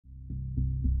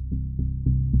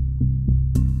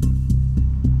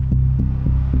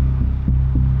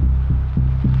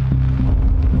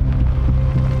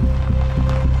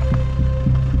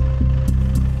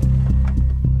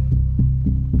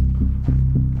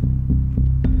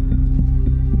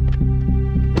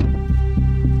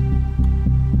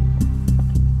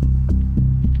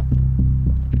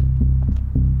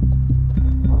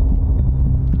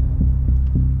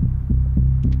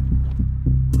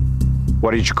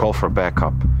Why did you call for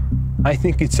backup? I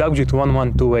think it's subject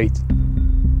 1128.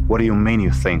 What do you mean you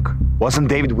think? Wasn't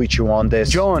David with you on this?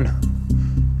 John,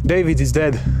 David is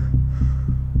dead.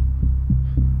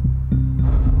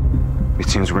 It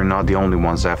seems we're not the only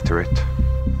ones after it.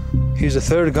 He's the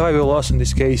third guy we lost in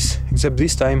this case, except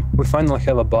this time we finally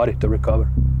have a body to recover.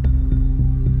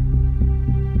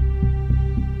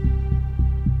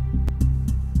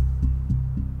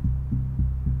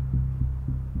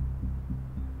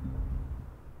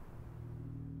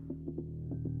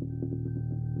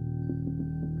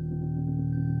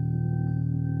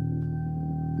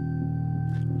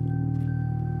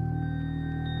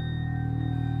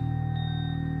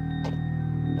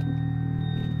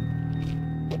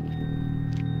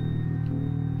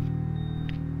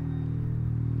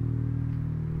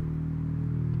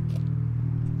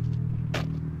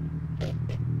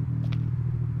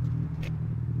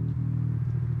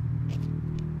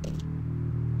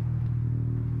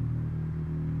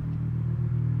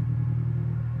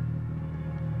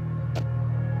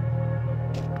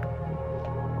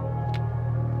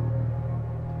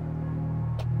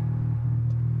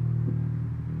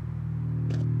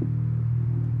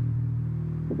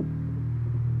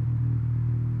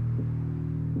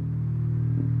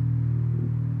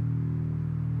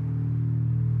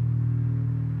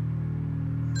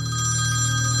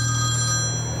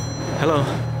 Hello.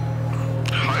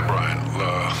 Hi, Brian.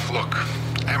 Look,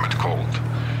 Emmett called.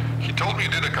 He told me you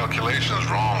did the calculations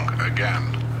wrong again.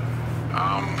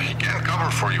 He can't cover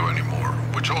for you anymore,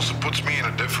 which also puts me in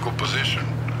a difficult position.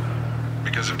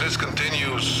 Because if this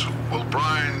continues, well,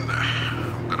 Brian,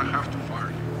 I'm gonna have to fire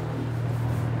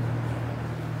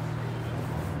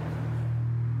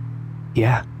you.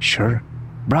 Yeah, sure.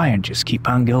 Brian, just keep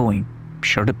on going. I'm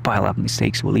sure the pile-up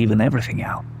mistakes will even everything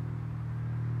out.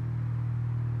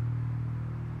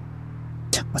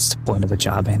 What's the point of a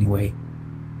job anyway?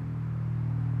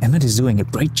 Emmett is doing a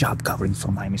great job covering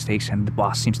for my mistakes, and the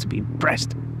boss seems to be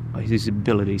impressed by his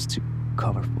abilities to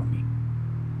cover for me.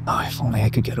 Oh, if only I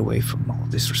could get away from all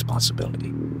this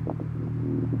responsibility.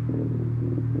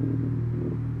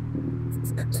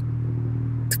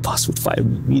 The boss would fire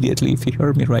me immediately if he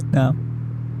heard me right now.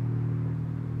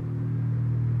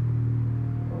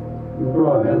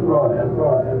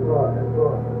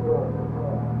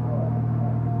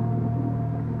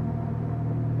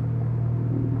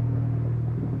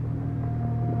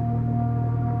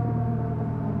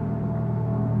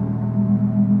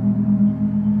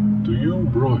 Do you,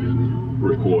 Brian,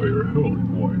 require help?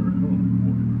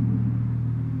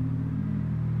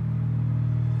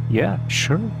 Yeah,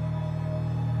 sure.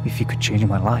 If you could change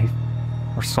my life,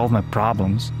 or solve my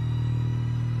problems,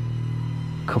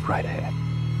 go right ahead.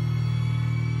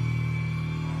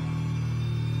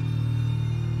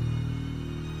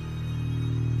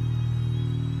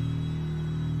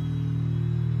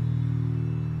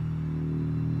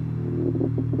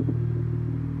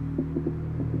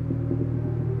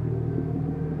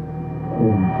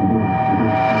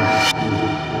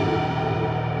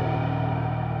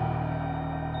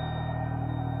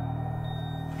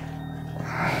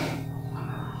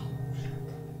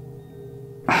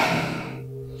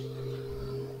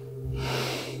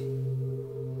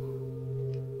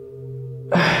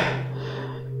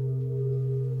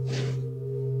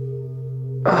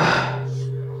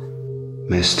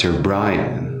 Mr.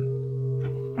 Brian.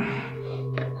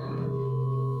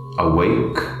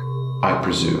 Awake, I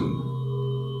presume.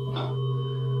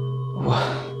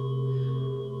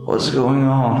 What's going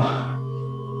on?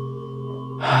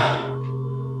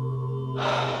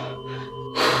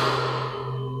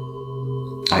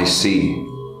 I see.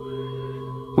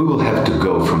 We will have to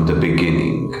go from the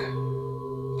beginning.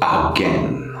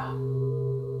 Again.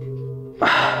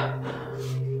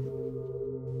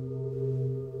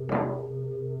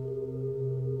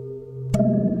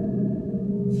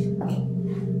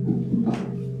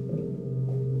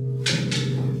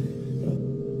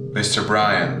 Mr.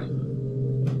 Brian,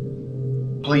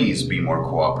 please be more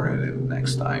cooperative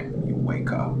next time you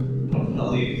wake up.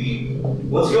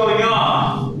 What's going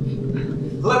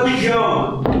on? Let me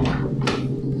go!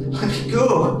 Let me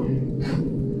go!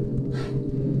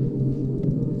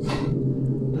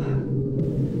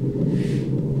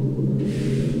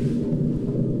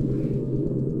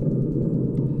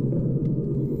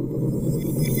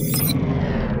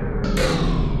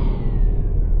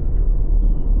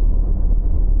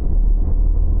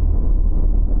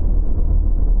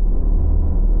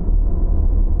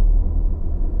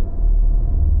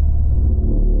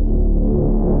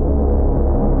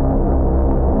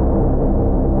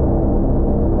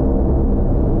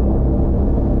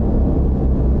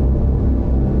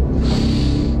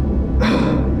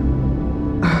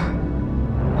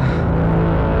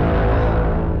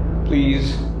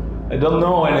 don't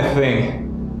know anything.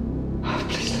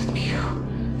 Please let me go.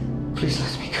 Please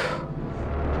let me go.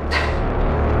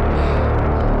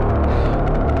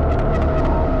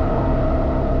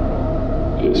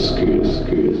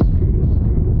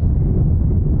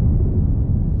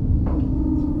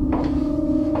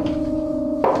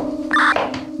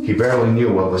 He barely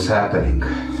knew what was happening.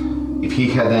 If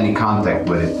he had any contact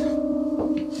with it,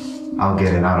 I'll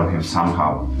get it out of him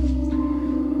somehow.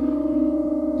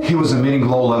 He was emitting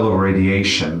low-level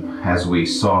radiation, as we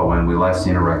saw when we last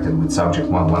interacted with subject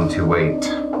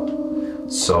 1128.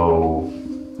 So,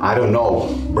 I don't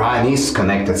know. Brian is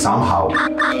connected somehow.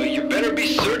 You better be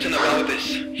certain about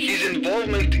this. His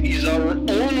involvement is our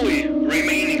only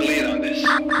remaining lead on this.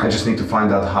 I just need to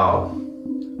find out how,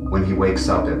 when he wakes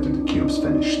up after the cube's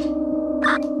finished.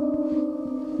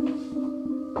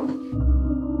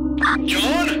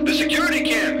 John, the security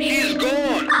cam, he's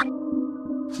gone.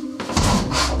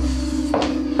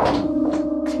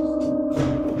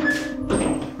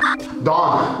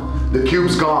 Don, the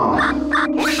cube's gone.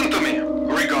 Listen to me.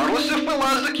 Regardless if we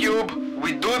lost the cube,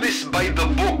 we do this by the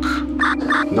book.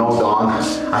 No, Don.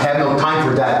 I have no time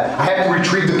for that. I have to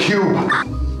retrieve the cube.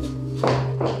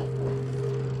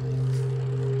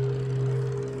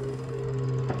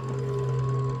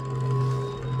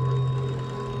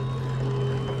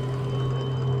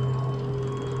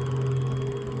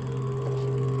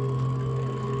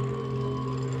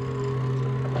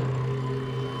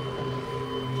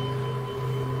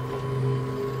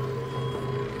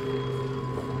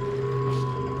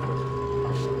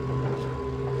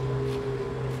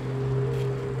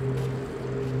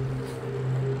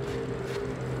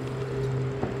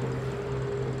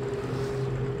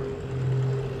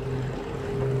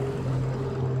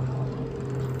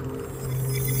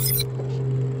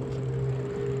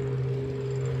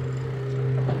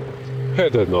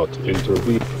 Had I not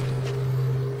intervened.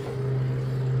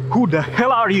 Who the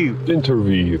hell are you?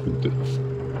 Intervened.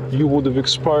 You would have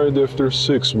expired after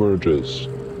 6 merges.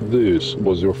 This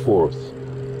was your 4th.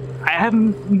 I have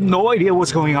no idea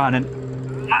what's going on, and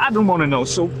I don't want to know,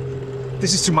 so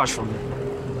this is too much for me.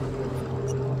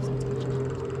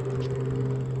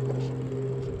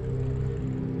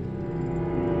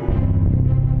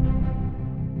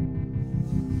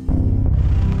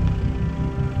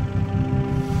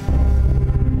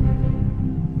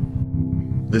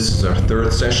 This is our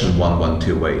 3rd session,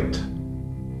 1128.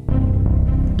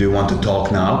 Do you want to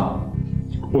talk now?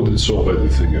 Would it solve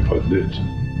anything if I did?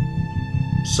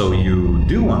 So you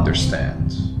do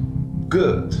understand.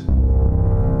 Good.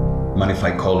 Mind if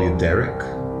I call you Derrick?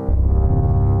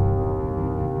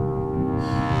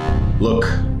 Look,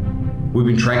 we've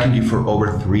been tracking you for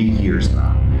over 3 years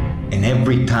now. And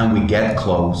every time we get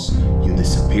close, you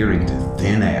disappear into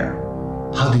thin air.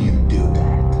 How do you do that?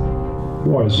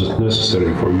 Why is it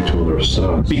necessary for you to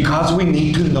understand? Because we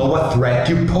need to know what threat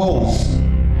you pose.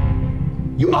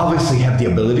 You obviously have the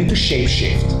ability to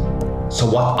shapeshift. So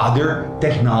what other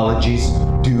technologies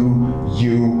do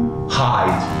you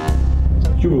hide?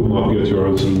 You will not get your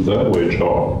answer that way,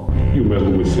 John. You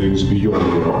meddle with things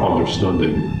beyond your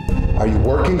understanding. Are you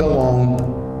working alone?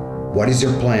 What is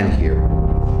your plan here?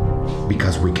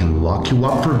 Because we can lock you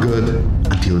up for good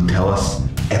until you tell us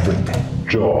everything.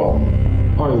 John,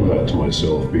 I let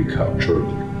myself be captured.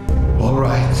 All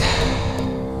right.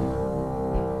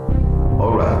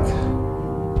 All right.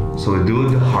 So we do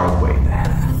it the hard way then.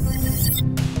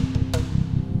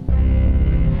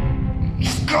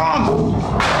 He's gone!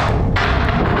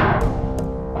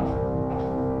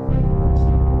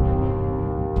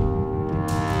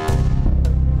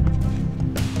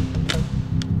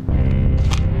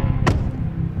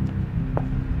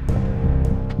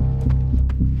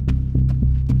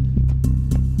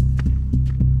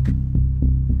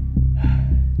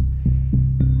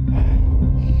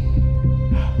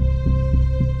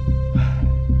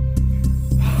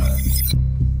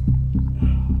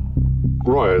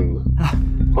 Ryan,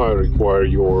 I require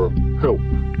your help.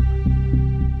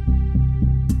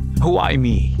 Why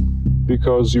me?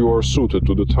 Because you are suited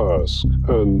to the task,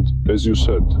 and as you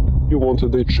said, you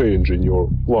wanted a change in your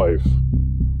life.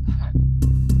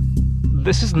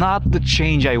 This is not the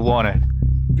change I wanted.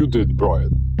 You did,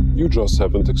 Brian. You just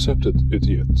haven't accepted it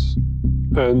yet.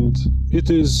 And it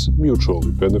is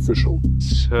mutually beneficial.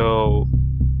 So,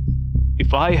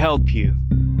 if I help you,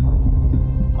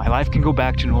 my life can go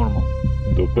back to normal.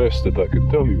 The best that I can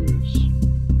tell you is,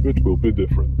 it will be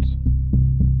different.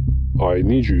 I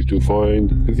need you to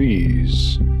find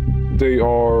these. They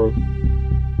are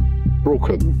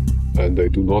broken, and they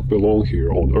do not belong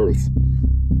here on Earth.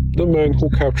 The man who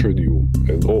captured you,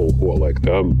 and all who are like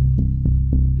them,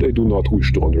 they do not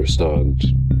wish to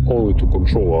understand only to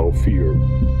control our fear,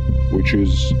 which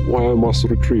is why I must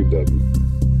retrieve them,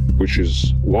 which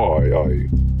is why I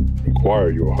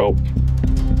require your help.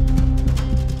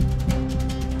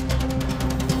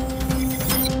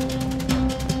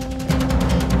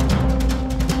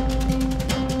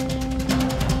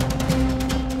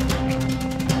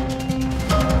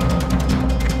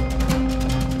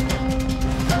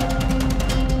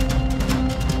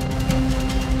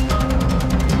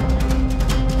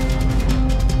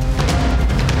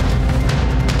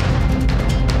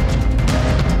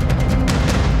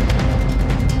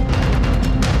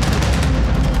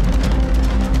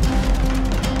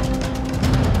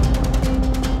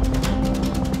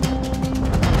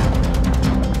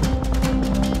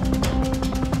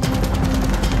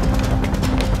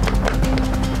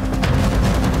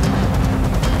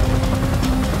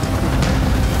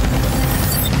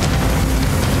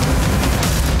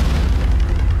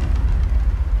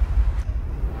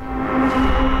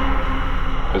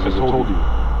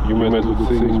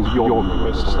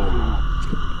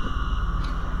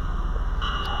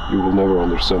 You will never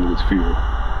understand with fear.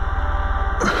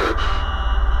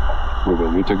 We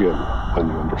will meet again when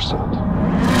you understand.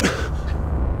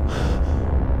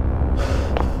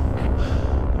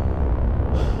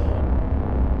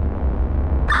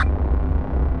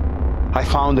 I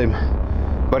found him,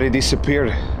 but he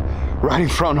disappeared right in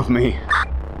front of me.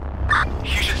 You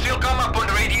should still come up on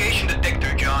the radiation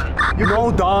detector, John. You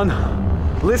know, Don,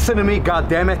 listen to me,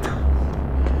 goddammit.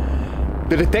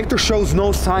 The detector shows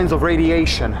no signs of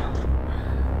radiation.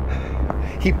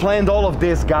 He planned all of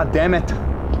this, goddammit.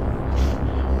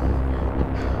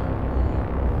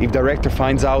 If director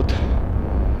finds out,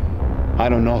 I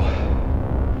don't know.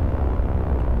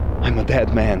 I'm a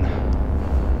dead man.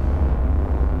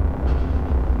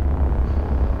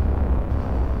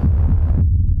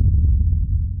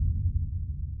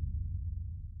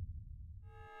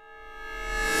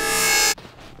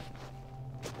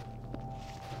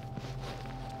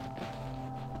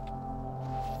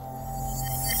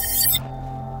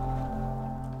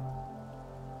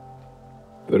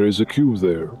 There is a cube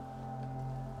there.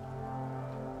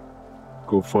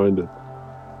 Go find it.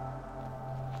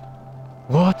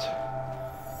 What?